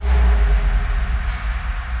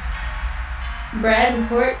Brad and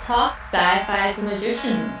Court talk sci-fi and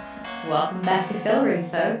magicians. Welcome back to Fillory,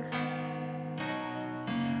 folks.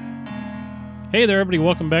 Hey there, everybody.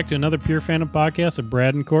 Welcome back to another Pure Fandom podcast of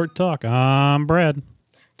Brad and Court Talk. I'm Brad.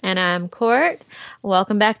 And I'm Court.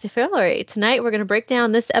 Welcome back to Fillory. Tonight we're going to break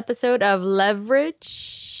down this episode of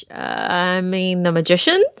Leverage. The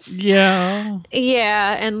Magicians. Yeah.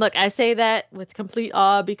 Yeah, and look, I say that with complete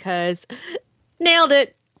awe because nailed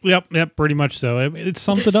it. Yep, pretty much so. It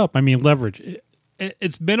sums it up. I mean, Leverage.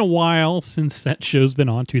 It's been a while since that show's been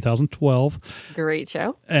on, 2012. Great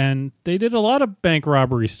show. And they did a lot of bank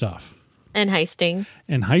robbery stuff. And heisting.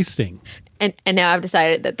 And now I've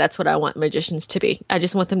decided that that's what I want magicians to be. I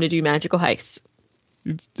just want them to do magical heists.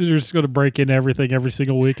 They're just going to break in everything every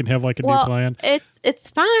single week and have like a new plan. It's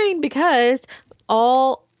fine because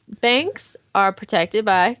all banks are protected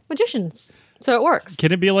by magicians. So it works.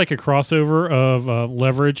 Can it be like a crossover of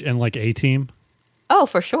Leverage and like A-Team? Oh,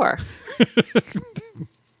 for sure.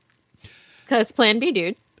 Because Plan B,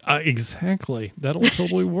 dude. Exactly. That'll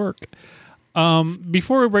totally work.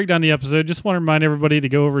 Before we break down the episode, just want to remind everybody to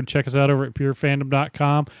go over and check us out over at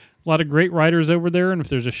purefandom.com. A lot of great writers over there, and if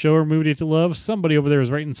there's a show or movie to love, somebody over there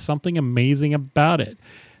is writing something amazing about it.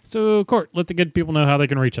 So, Court, let the good people know how they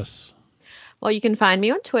can reach us. Well, you can find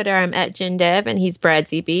me on Twitter. I'm at JinDev, and he's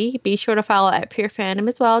BradZB. Be sure to follow at Pure Fandom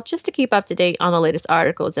as well, just to keep up to date on the latest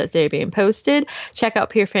articles as they're being posted. Check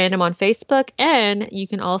out Pure Fandom on Facebook, and you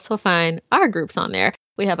can also find our groups on there.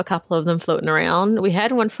 We have a couple of them floating around. We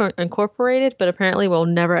had one for Incorporated, but apparently we'll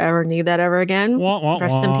never, ever need that ever again.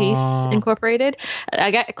 Rest in peace, Incorporated.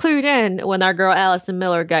 I got clued in when our girl Allison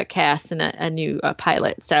Miller got cast in a new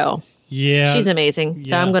pilot. So yeah, she's amazing.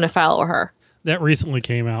 So I'm going to follow her. That recently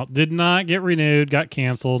came out. Did not get renewed. Got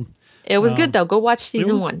canceled. It was good, though. Go watch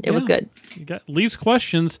season 1. It was good. You got least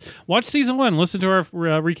questions. Watch season 1. Listen to our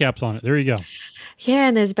recaps on it. There you go. Yeah,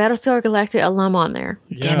 and there's Battlestar Galactica alum on there.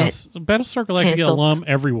 Damn it. Battlestar Galactica Canceled. Alum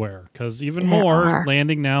everywhere. Because even more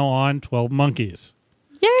landing now on 12 Monkeys.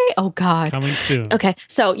 Yay! Oh, God. Coming soon. Okay,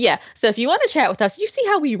 so if you want to chat with us, you see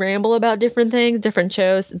how we ramble about different things, different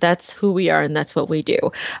shows. That's who we are, and that's what we do.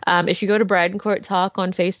 If you go to Brad and Court Talk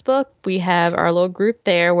on Facebook, we have our little group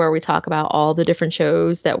there where we talk about all the different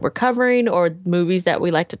shows that we're covering or movies that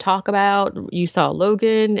we like to talk about. You saw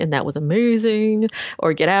Logan, and that was amazing.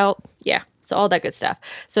 Or Get Out. Yeah. So all that good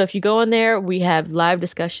stuff. So if you go in there, we have live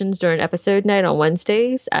discussions during episode night on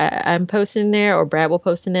Wednesdays. I'm posting there, or Brad will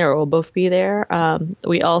post in there, or we'll both be there.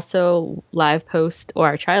 We also live post, or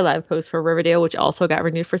I try live post for Riverdale, which also got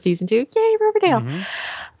renewed for season 2. Yay, Riverdale. Mm-hmm.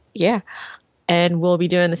 Yeah. And we'll be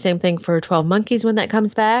doing the same thing for 12 Monkeys when that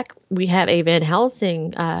comes back. We have a Van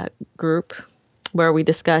Helsing group where we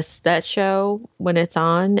discuss that show when it's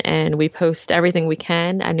on, and we post everything we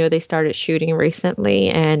can. I know they started shooting recently,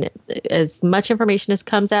 and as much information as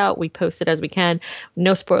comes out, we post it as we can.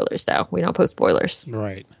 No spoilers, though. We don't post spoilers.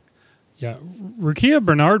 Right. Yeah. Rukia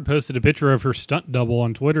Bernard posted a picture of her stunt double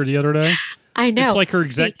on Twitter the other day. I know. It's like her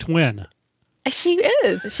exact twin. She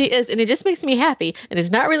is, and it just makes me happy. And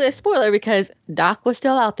it's not really a spoiler because Doc was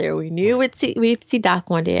still out there. We knew we'd see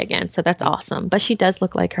Doc one day again, so that's awesome. But she does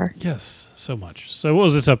look like her. Yes, so much. So what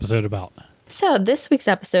was this episode about? So this week's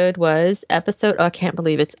episode was I can't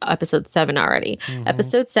believe it's episode 7 already. Mm-hmm.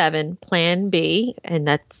 Episode 7, Plan B, and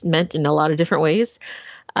that's meant in a lot of different ways.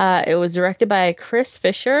 It was directed by Chris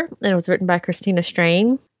Fisher, and it was written by Christina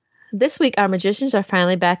Strain. This week, our magicians are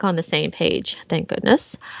finally back on the same page, thank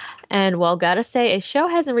goodness. And well, gotta say, a show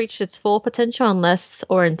hasn't reached its full potential unless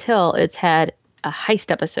or until it's had a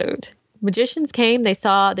heist episode. Magicians came, they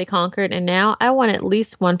saw, they conquered, and now I want at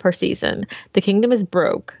least one per season. The kingdom is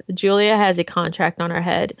broke. Julia has a contract on her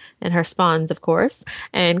head, and her spawns, of course.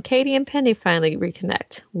 And Katie and Penny finally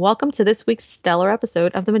reconnect. Welcome to this week's stellar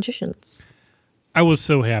episode of The Magicians. I was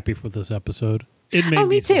so happy for this episode. It made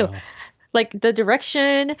me too. Smile. Like the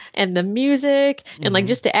direction and the music and like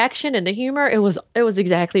just the action and the humor, it was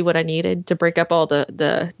exactly what I needed to break up all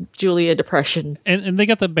the Julia depression. And they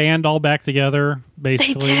got the band all back together,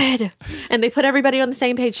 basically. They did. And they put everybody on the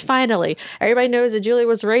same page finally. Everybody knows that Julia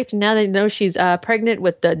was raped, and now they know she's pregnant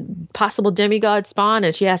with the possible demigod spawn,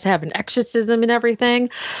 and she has to have an exorcism and everything.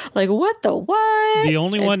 Like, what the what? The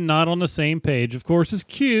only one not on the same page, of course, is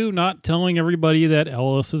Q, not telling everybody that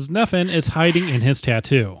Ellis's Neffen is hiding in his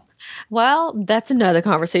tattoo. Well, that's another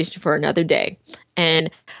conversation for another day. And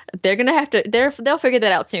they're going to have to, they'll figure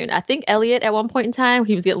that out soon. I think Elliot at one point in time,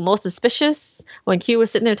 he was getting a little suspicious when Q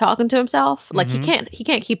was sitting there talking to himself. Like he can't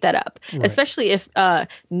keep that up, right. Especially if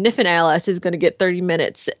Niffen Alice is going to get 30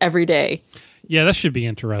 minutes every day. Yeah, that should be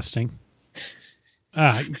interesting.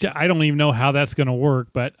 I don't even know how that's going to work,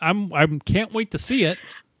 but I can't wait to see it.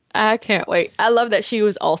 I can't wait. I love that she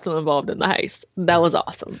was also involved in the heist. That was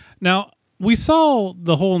awesome. Now, we saw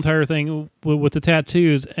the whole entire thing with the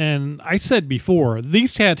tattoos, and I said before,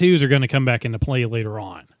 these tattoos are going to come back into play later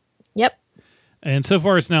on. Yep. And so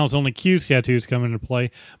far, it's only Q's tattoos come into play.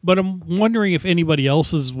 But I'm wondering if anybody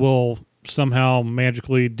else's will somehow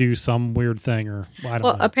magically do some weird thing, or I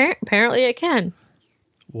don't know. Apparently it can.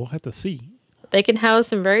 We'll have to see. They can house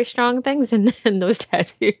some very strong things in those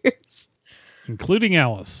tattoos. Including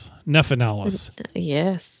Alice. Nephin Alice.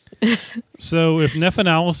 Yes. So if Nephin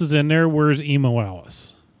Alice is in there, where's Emo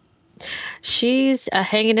Alice? She's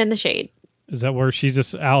hanging in the shade. Is that where she's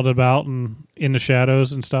just out and about and in the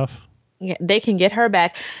shadows and stuff? Yeah, they can get her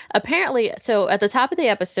back. Apparently, so at the top of the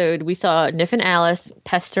episode, we saw Nephin Alice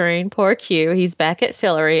pestering poor Q. He's back at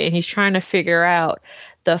Fillory, and he's trying to figure out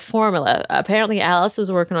the formula. Apparently, Alice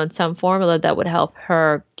was working on some formula that would help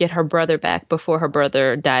her get her brother back before her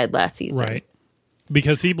brother died last season. Right.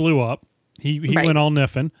 Because he blew up. He Right. went all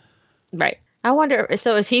Nephin. Right. I wonder,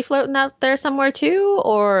 so is he floating out there somewhere too?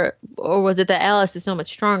 Or was it that Alice is so much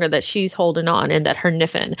stronger that she's holding on and that her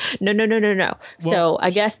Nephin? No. So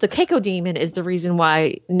I guess the Keiko demon is the reason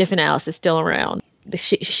why Nephin Alice is still around.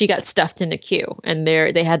 She got stuffed in a queue, and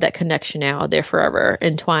they had that connection now. They're forever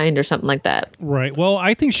entwined or something like that. Right. Well,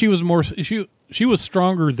 I think she was she was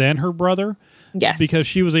stronger than her brother. Yes. Because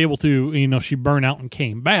she was able to, she burned out and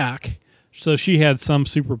came back. So she had some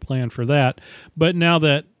super plan for that. But now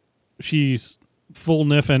that she's full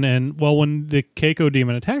Nephin, and when the Keiko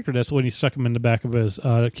demon attacked her, that's when he stuck him in the back of his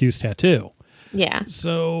Q's tattoo. Yeah.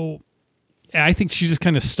 So I think she's just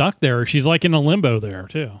kind of stuck there. She's like in a limbo there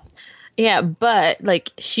too. Yeah, but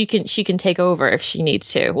like she can take over if she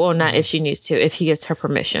needs to. Well, not if she needs to, if he gives her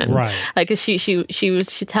permission. Right. Like she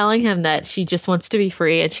was telling him that she just wants to be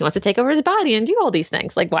free and she wants to take over his body and do all these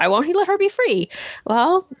things. Like, why won't he let her be free?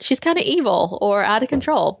 Well, she's kind of evil or out of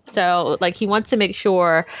control. So like he wants to make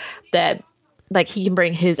sure that like he can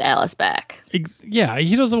bring his Alice back. Yeah,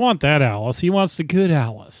 he doesn't want that Alice. He wants the good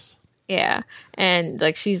Alice. Yeah. And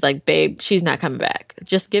like she's like, babe, she's not coming back.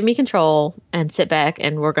 Just give me control and sit back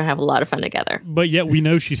and we're going to have a lot of fun together. But yet we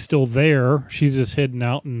know she's still there. She's just hidden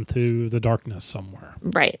out into the darkness somewhere.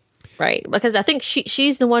 Right. Because I think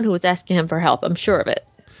she's the one who was asking him for help. I'm sure of it.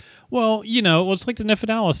 Well, it's like the Nephin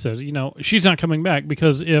Alice said, she's not coming back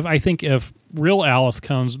because if real Alice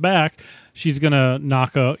comes back, she's going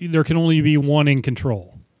to there can only be one in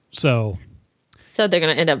control. So they're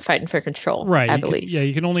going to end up fighting for control, right? I believe.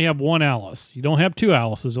 You can only have one Alice. You don't have two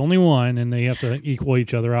Alices, only one, and they have to equal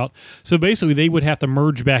each other out. So basically, they would have to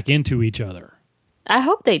merge back into each other. I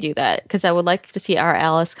hope they do that because I would like to see our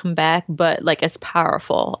Alice come back, but like as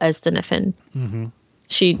powerful as the Nephin. Mm-hmm.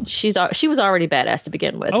 She was already badass to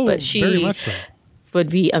begin with, but she very much so.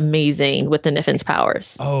 would be amazing with the Nephin's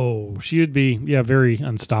powers. Oh, she would be very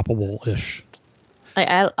unstoppable-ish.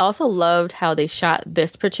 I also loved how they shot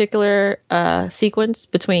this particular sequence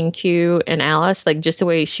between Q and Alice, like just the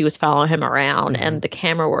way she was following him around, and the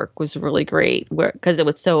camera work was really great because it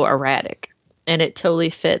was so erratic and it totally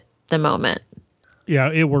fit the moment. Yeah,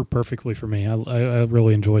 it worked perfectly for me. I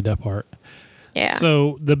really enjoyed that part. Yeah.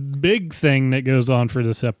 So the big thing that goes on for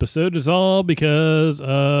this episode is all because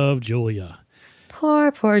of Julia.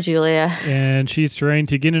 Poor Julia. And she's trying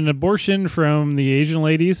to get an abortion from the Asian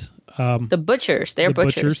ladies. The butchers. They're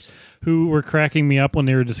butchers. Who were cracking me up when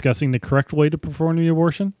they were discussing the correct way to perform the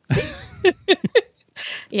abortion.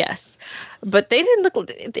 Yes. But they didn't look...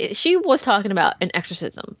 She was talking about an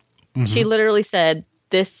exorcism. Mm-hmm. She literally said,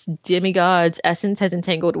 this demigod's essence has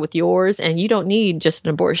entangled with yours, and you don't need just an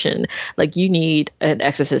abortion. Like, you need an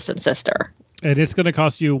exorcism, sister. And it's going to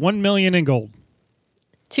cost you $1 million in gold.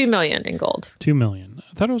 $2 million in gold. $2 million.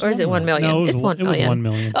 I thought it was. Or is it $1 million? No, it's $1 million. It was $1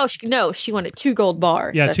 million. Oh, she wanted 2 gold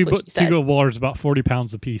bars. Yeah, That's two gold bars, about 40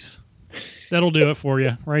 pounds a piece. That'll do it for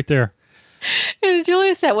you, right there. And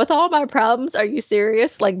Julia said, "With all my problems, are you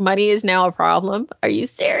serious? Like, money is now a problem. Are you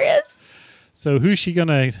serious?" So who's she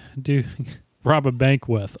gonna rob a bank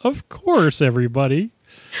with? Of course, everybody.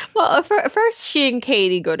 Well, first she and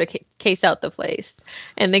Katie go to case out the place,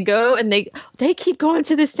 and they go and they keep going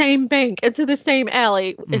to the same bank and to the same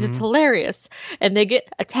alley. Mm-hmm. It's hilarious, and they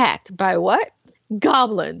get attacked by what?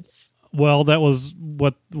 Goblins. Well, that was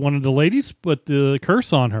what one of the ladies put the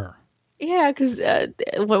curse on her. Yeah, because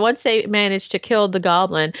once they managed to kill the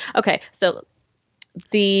goblin. Okay, so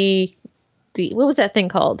the what was that thing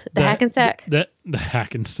called? The Hackensack? The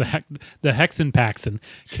Hackensack. The Hexenpaxen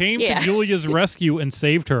came to Julia's rescue and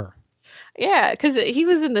saved her. Yeah, because he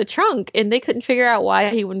was in the trunk and they couldn't figure out why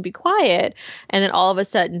he wouldn't be quiet. And then all of a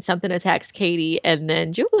sudden, something attacks Katie and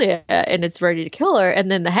then Julia, and it's ready to kill her. And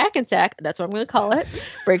then the Hackensack, that's what I'm going to call it,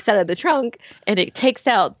 breaks out of the trunk and it takes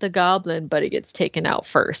out the goblin, but it gets taken out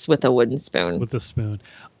first with a wooden spoon. With a spoon.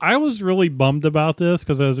 I was really bummed about this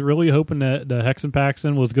because I was really hoping that the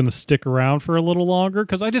Hexenpaxen was going to stick around for a little longer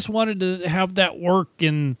because I just wanted to have that work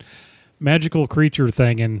in magical creature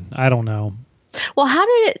thing, and I don't know. Well, how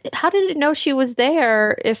did it know she was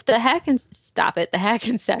there if the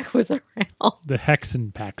Hackensack was around? The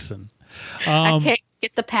Hexenpaxen. I can't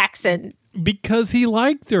get the Paxen. Because he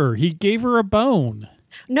liked her. He gave her a bone.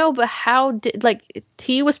 No, but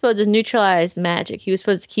he was supposed to neutralize magic. He was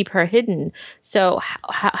supposed to keep her hidden. So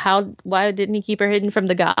why didn't he keep her hidden from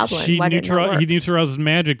the goblin? He neutralizes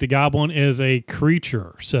magic. The goblin is a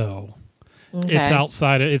creature, so it's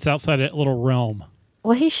outside that little realm.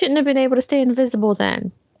 Well, he shouldn't have been able to stay invisible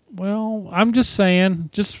then. Well, I'm just saying,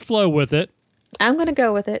 just flow with it. I'm going to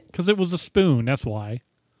go with it. Because it was a spoon, that's why.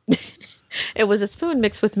 It was a spoon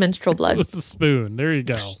mixed with menstrual blood. It was a spoon. There you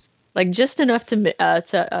go. Like just enough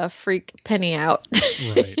to freak Penny out.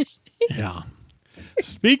 Right. Yeah.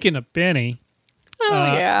 Speaking of Penny.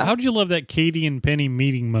 Yeah. How'd you love that Katie and Penny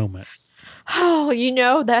meeting moment? Oh,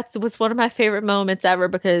 that was one of my favorite moments ever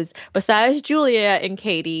because besides Julia and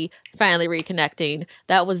Katie finally reconnecting,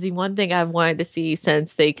 that was the one thing I've wanted to see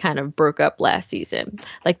since they kind of broke up last season.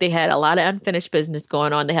 Like they had a lot of unfinished business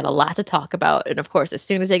going on. They had a lot to talk about. And of course, as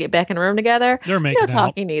soon as they get back in a room together, they're making no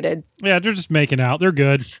talking needed. Yeah, they're just making out. They're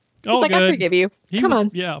good. He's like, good. I forgive you. Come on.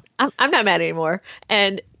 Yeah. I'm not mad anymore.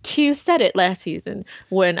 And Q said it last season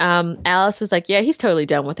when Alice was like, yeah, he's totally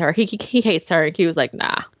done with her. He hates her. And Q was like,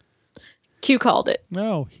 nah. Q called it.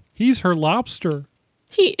 No, he's her lobster.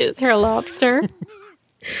 He is her lobster.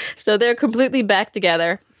 So they're completely back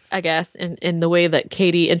together, I guess, in the way that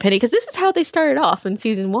Katie and Penny, because this is how they started off in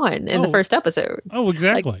season 1 in the first episode. Oh,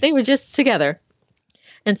 exactly. Like, they were just together.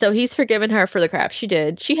 And so he's forgiven her for the crap she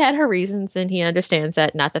did. She had her reasons and he understands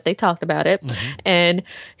that, not that they talked about it. Mm-hmm. And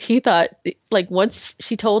he thought, like, once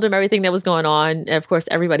she told him everything that was going on, and of course,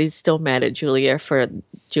 everybody's still mad at Julia for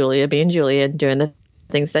Julia being Julia and doing the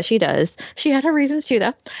things that she does. She had her reasons too,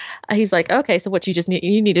 though. He's like, okay, so what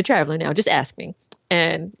you need a traveler now. Just ask me.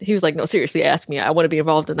 And he was like, no, seriously, ask me. I want to be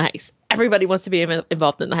involved in the heist. Everybody wants to be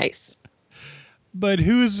involved in the heist. But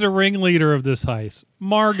who's the ringleader of this heist?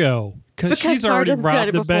 Margot. Because she's already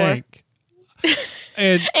robbed the bank.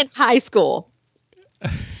 And in high school.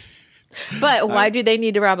 But why do they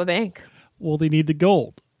need to rob a bank? Well, they need the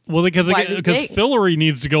gold. Well, because Fillory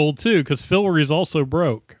needs the gold too, because Fillory is also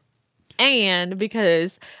broke. And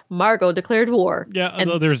because Margot declared war. Yeah,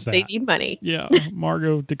 and there's that. They need money. Yeah,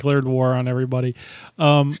 Margot declared war on everybody.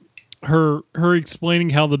 Her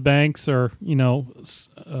explaining how the banks are,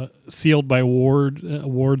 sealed by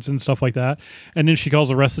wards and stuff like that. And then she calls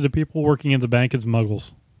the rest of the people working in the bank as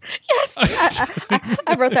muggles. Yes,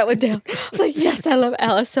 I wrote that one down. I was like, yes, I love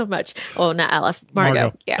Alice so much. Oh, not Alice,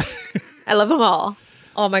 Margot. Yeah, I love them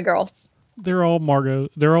all my girls. They're all Margot.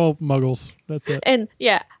 They're all muggles. That's it. And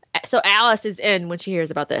yeah. So Alice is in when she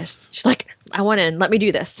hears about this. She's like, I want in. Let me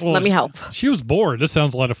do this. Let me help. She was bored. This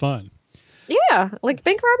sounds a lot of fun. Yeah. Like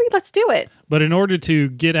bank robbery. Let's do it. But in order to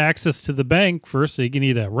get access to the bank, first you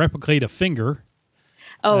need to replicate a finger.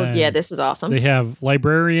 Oh, yeah. This was awesome. They have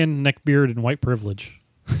librarian, neckbeard, and white privilege.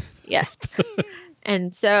 Yes.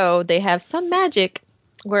 And so they have some magic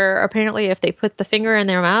where apparently if they put the finger in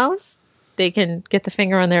their mouths, they can get the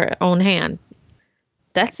finger on their own hand.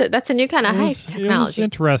 That's a new kind of heist technology. It was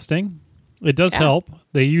interesting. It does help.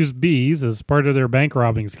 They use bees as part of their bank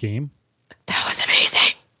robbing scheme. That was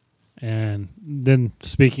amazing. And then,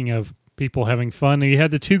 speaking of people having fun, you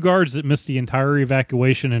had the 2 guards that missed the entire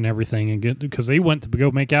evacuation and everything, because they went to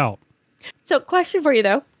go make out. So, question for you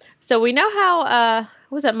though. So we know how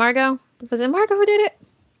was that Margot? Was it Margot who did it?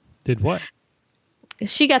 Did what?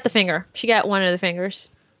 She got the finger. She got one of the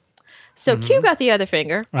fingers. So Q got the other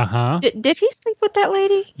finger. Uh-huh. Did he sleep with that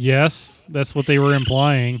lady? Yes, that's what they were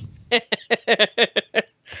implying.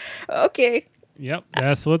 Okay. Yep,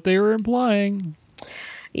 that's what they were implying.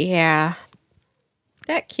 Yeah.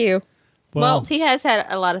 That Q. Well, he has had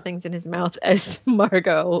a lot of things in his mouth, as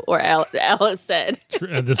Margot or Alice said.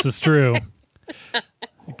 This is true.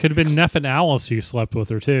 It could have been Neff and Alice who slept with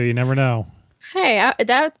her, too. You never know. Hey,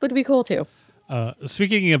 that would be cool, too.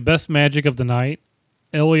 Speaking of best magic of the night,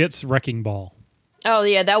 Elliot's wrecking ball. Oh,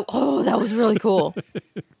 yeah. That was really cool.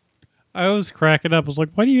 I was cracking up. I was like,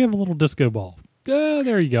 why do you have a little disco ball?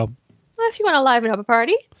 There you go. Well, if you want to liven up a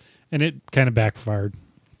party. And it kind of backfired.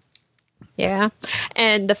 Yeah.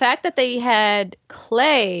 And the fact that they had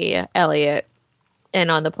Clay Elliot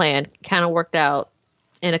and on the plan kind of worked out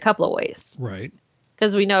in a couple of ways. Right.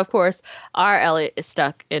 Because we know, of course, our Elliot is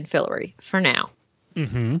stuck in Fillory for now.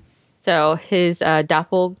 Mm-hmm. So his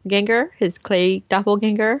doppelganger, his clay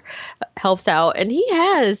doppelganger, helps out. And he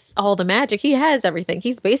has all the magic. He has everything.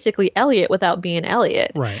 He's basically Elliot without being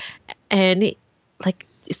Elliot. Right. And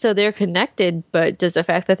so they're connected, but does the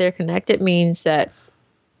fact that they're connected means that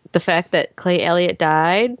the fact that Clay Elliot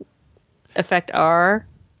died affect our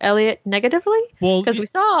Elliot negatively? Well, because we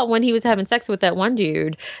saw when he was having sex with that one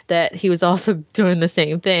dude that he was also doing the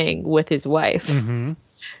same thing with his wife. Mm-hmm.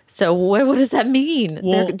 So what does that mean?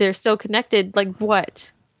 Well, they're so connected. Like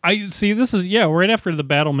what? I see. This is right after the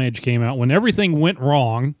Battle Mage came out, when everything went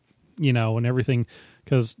wrong, and everything,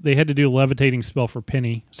 because they had to do a levitating spell for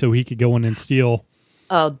Penny so he could go in and steal.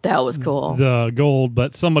 Oh, that was cool. The gold,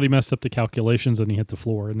 but somebody messed up the calculations and he hit the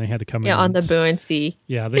floor, and they had to come in. Yeah, on the buoyancy.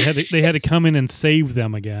 Yeah, they had to come in and save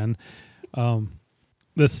them again. And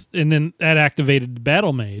then that activated the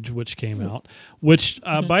Battle Mage, which came out. Which,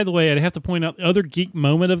 by the way, I'd have to point out the other geek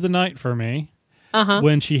moment of the night for me,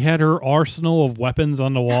 when she had her arsenal of weapons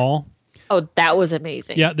on the wall. Oh, that was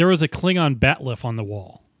amazing. Yeah, there was a Klingon bat'leth on the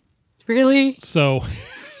wall. Really? So.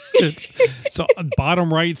 So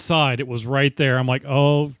bottom right side, it was right there. I'm like,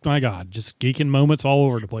 oh my god, just geeking moments all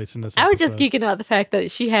over the place in this episode. I was just geeking out the fact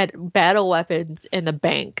that she had battle weapons in the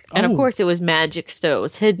bank, and of course it was magic, so it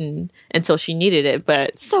was hidden until she needed it.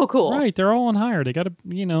 But so cool, right? They're all on hire. They got to,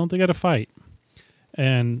 they got to fight.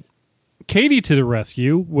 And Katie to the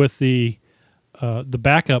rescue with the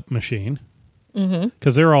backup machine.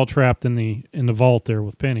 Because they're all trapped in the vault there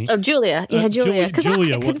with Penny. Oh, Julia, yeah, Julia. Because I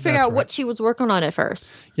couldn't figure out what she was working on at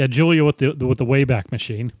first. Yeah, Julia with the Wayback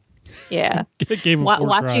Machine. Yeah, gave him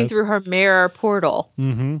watching through her mirror portal.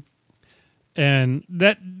 Mm-hmm. And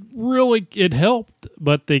that really it helped,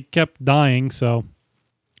 but they kept dying, so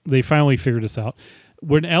they finally figured this out.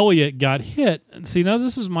 When Elliot got hit, see, now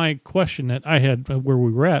this is my question that I had where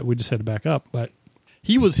we were at. We just had to back up, but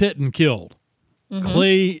he was hit and killed.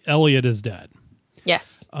 Clay Elliot is dead.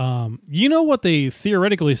 Yes. You know what they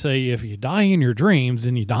theoretically say, if you die in your dreams,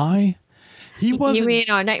 then you die? He wasn't. You mean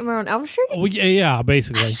on Nightmare on Elm Street? Oh, yeah,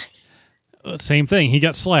 basically. Same thing. He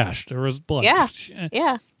got slashed. There was blood.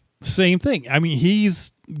 Yeah. Same thing. I mean,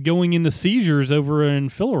 he's going into seizures over in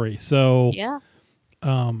Fillory. So,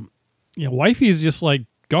 Wifey's just like,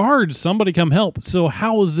 guards, somebody come help. So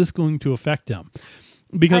how is this going to affect him?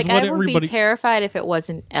 Because I would be terrified if it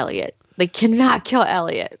wasn't Elliot. They cannot kill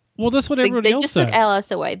Elliot. Well, that's what everybody else said. They just took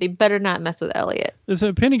Alice away. They better not mess with Elliot.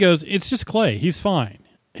 So Penny goes, it's just Clay. He's fine.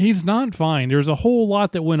 He's not fine. There's a whole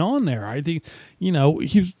lot that went on there. I think,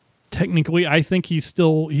 he's technically, I think he's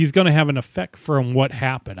going to have an effect from what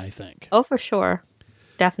happened, I think. Oh, for sure.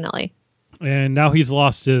 Definitely. And now he's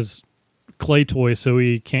lost his Clay toy, so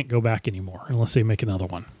he can't go back anymore unless they make another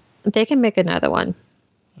one. They can make another one.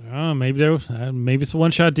 Maybe it's a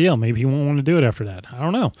one-shot deal. Maybe he won't want to do it after that. I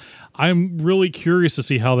don't know. I'm really curious to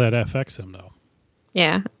see how that affects him, though.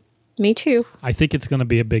 Yeah, me too. I think it's going to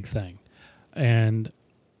be a big thing. And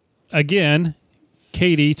again,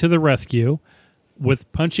 Katie to the rescue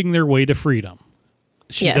with punching their way to freedom.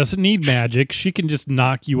 She doesn't need magic. She can just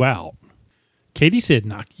knock you out. Katie said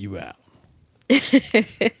knock you out.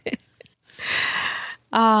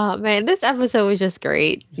 Oh, man, this episode was just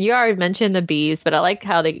great. You already mentioned the bees, but I like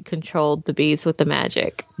how they controlled the bees with the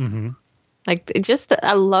magic. Mm-hmm.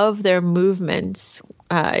 I love their movements.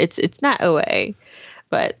 It's not OA,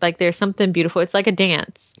 but there's something beautiful. It's like a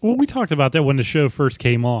dance. Well, we talked about that when the show first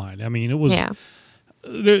came on. I mean, it was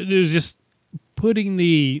there's just putting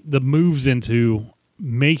the moves into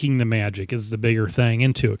making the magic is the bigger thing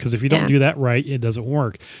into it. Because if you don't do that right, it doesn't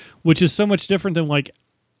work. Which is so much different than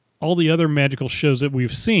all the other magical shows that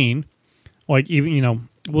we've seen. Even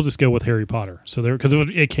we'll just go with Harry Potter. So because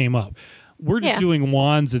it came up. We're just doing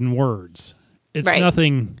wands and words. It's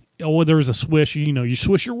nothing. Oh, there's a swish. You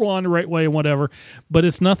swish your wand the right way and whatever. But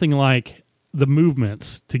it's nothing like the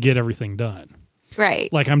movements to get everything done.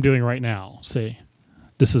 Right. Like I'm doing right now. See,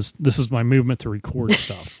 this is my movement to record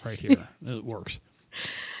stuff right here. It works.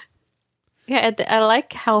 Yeah, I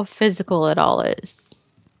like how physical it all is.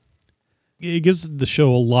 It gives the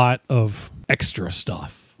show a lot of extra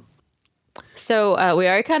stuff. So we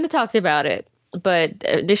already kind of talked about it. But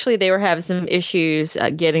initially they were having some issues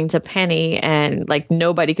getting to Penny, and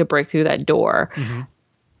nobody could break through that door. Mm-hmm.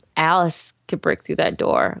 Alice could break through that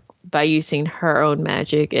door by using her own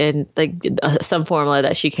magic and some formula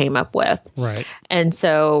that she came up with. Right. And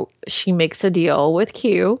so she makes a deal with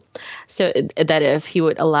Q so that if he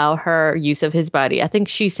would allow her use of his body, I think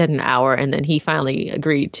she said an hour, and then he finally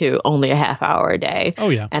agreed to only a half hour a day. Oh,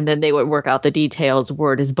 yeah. And then they would work out the details.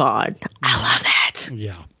 Word is bond. I love that. that.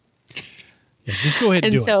 Yeah. Just go ahead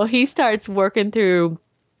and And do so it. he starts working through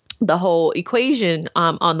the whole equation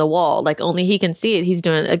on the wall, like only he can see it. He's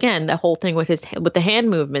doing again the whole thing with the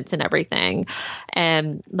hand movements and everything,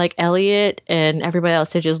 and like Elliot and everybody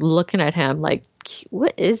else are just looking at him like,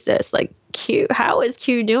 what is this? Like Q, how is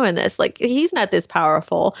Q doing this? Like he's not this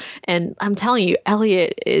powerful. And I'm telling you,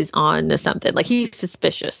 Elliot is on to something. Like he's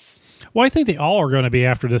suspicious. Well, I think they all are going to be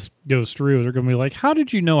after this goes through. They're going to be like, how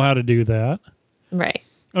did you know how to do that? Right.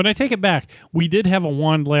 Oh, and I take it back. We did have a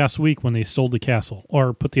wand last week when they stole the castle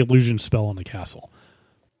or put the illusion spell on the castle.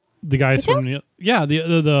 The guys from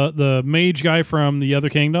the mage guy from the other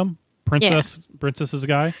kingdom, princess's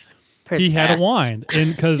guy. He had a wand,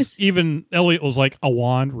 and because even Elliot was like, a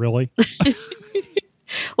wand, really?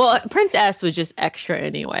 Well, Prince S was just extra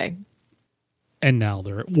anyway. And now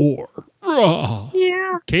they're at war. Ugh.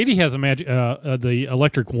 Yeah. Katie has a magic, the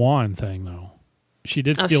electric wand thing though. She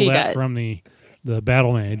did steal that from the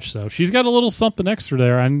battle mage, so she's got a little something extra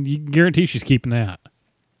there, and you can guarantee she's keeping that.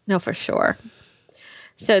 No, for sure.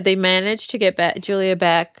 So they managed to get Julia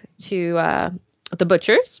back to the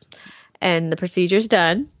butcher's, and the procedure's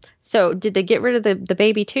done. So did they get rid of the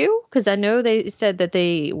baby too? Because I know they said that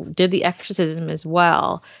they did the exorcism as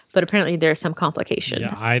well, but apparently there's some complication.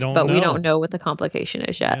 Yeah, I don't know. But we don't know what the complication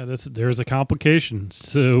is yet. Yeah, there's a complication.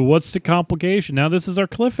 So what's the complication? Now this is our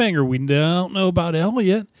cliffhanger. We don't know about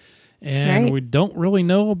Elliot, and we don't really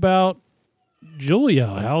know about Julia.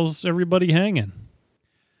 How's everybody hanging?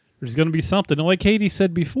 There's going to be something. Like Katie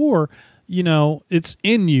said before, it's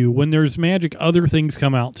in you. When there's magic, other things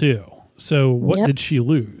come out too. So what did she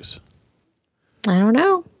lose? I don't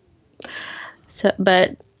know. So,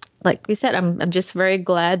 but like we said, I'm just very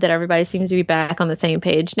glad that everybody seems to be back on the same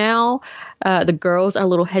page now. The girls are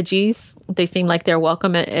little hedgies. They seem like they're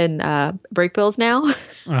welcome in Brakebills now.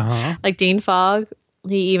 Uh-huh. Like Dean Fogg,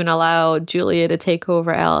 he even allowed Julia to take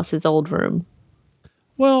over Alice's old room.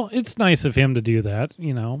 Well, it's nice of him to do that,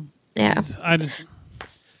 Yeah.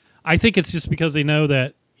 I think it's just because they know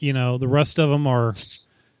that, the rest of them are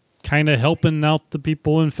kind of helping out the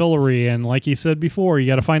people in Fillory. And like you said before, you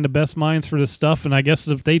got to find the best minds for this stuff. And I guess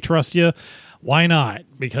if they trust you, why not?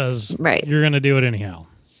 Because you're going to do it anyhow.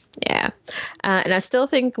 Yeah. And I still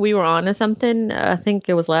think we were on to something. I think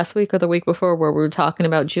it was last week or the week before where we were talking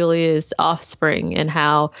about Julia's offspring and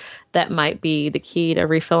how that might be the key to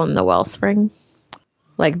refilling the wellspring.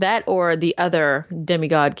 Like that or the other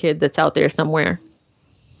demigod kid that's out there somewhere.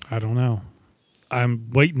 I don't know.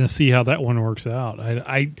 I'm waiting to see how that one works out.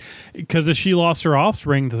 Because if she lost her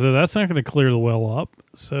offspring, so that's not going to clear the well up.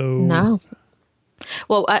 So no.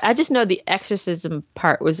 Well, I just know the exorcism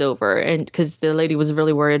part was over, and because the lady was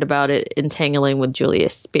really worried about it entangling with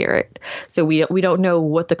Julia's spirit. So we don't know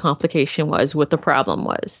what the complication was, what the problem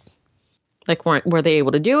was. Like, were they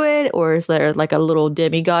able to do it, or is there like a little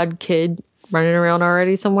demigod kid running around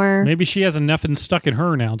already somewhere? Maybe she has a nothing stuck in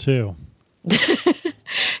her now too.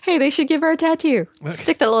 Hey, they should give her a tattoo.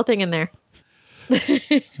 Stick that little thing in there.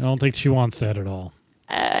 I don't think she wants that at all.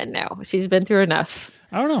 No, she's been through enough.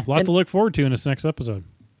 I don't know. A lot to look forward to in this next episode.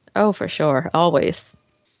 Oh, for sure. Always.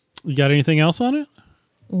 You got anything else on it?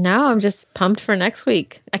 No, I'm just pumped for next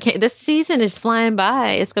week. I can't. This season is flying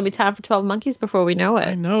by. It's going to be time for 12 Monkeys before we know it.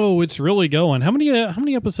 I know. It's really going. How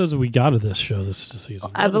many episodes have we got of this show this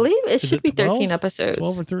season? I believe it should be 13 episodes.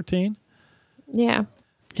 12 or 13? Yeah.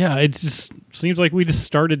 Yeah, it just seems like we just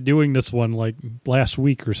started doing this one like last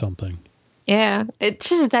week or something. Yeah, it's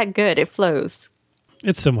just that good. It flows.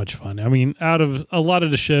 It's so much fun. I mean, out of a lot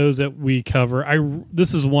of the shows that we cover,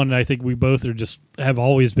 this is one that I think we both have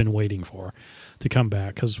always been waiting for to come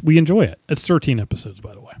back because we enjoy it. It's 13 episodes,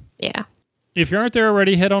 by the way. Yeah. If you aren't there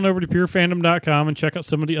already, head on over to purefandom.com and check out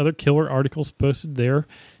some of the other killer articles posted there.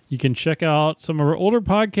 You can check out some of our older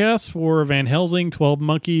podcasts for Van Helsing, 12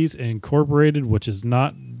 Monkeys Incorporated, which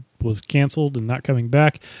was canceled and not coming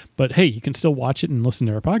back. But hey, you can still watch it and listen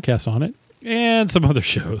to our podcast on it. And some other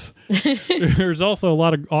shows. There's also a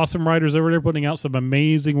lot of awesome writers over there putting out some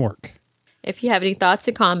amazing work. If you have any thoughts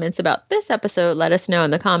or comments about this episode, let us know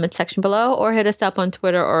in the comments section below or hit us up on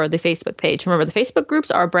Twitter or the Facebook page. Remember, the Facebook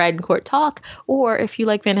groups are Brad and Court Talk, or if you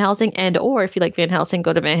like Van Helsing, or if you like Van Helsing,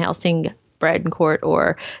 go to Van Helsing, Brad and Court,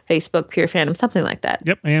 or Facebook, Pure Fandom, something like that.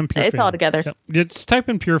 Yep, and Pure It's Fandom. all together. Yep. Just type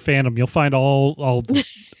in Pure Fandom. You'll find all the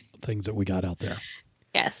things that we got out there.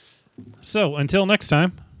 Yes. So, until next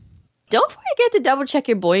time. Don't forget to double check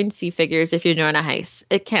your buoyancy figures if you're doing a heist.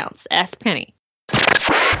 It counts. Ask Penny.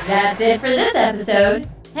 That's it for this episode.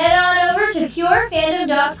 Head on over to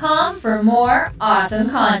purefandom.com for more awesome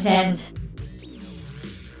content.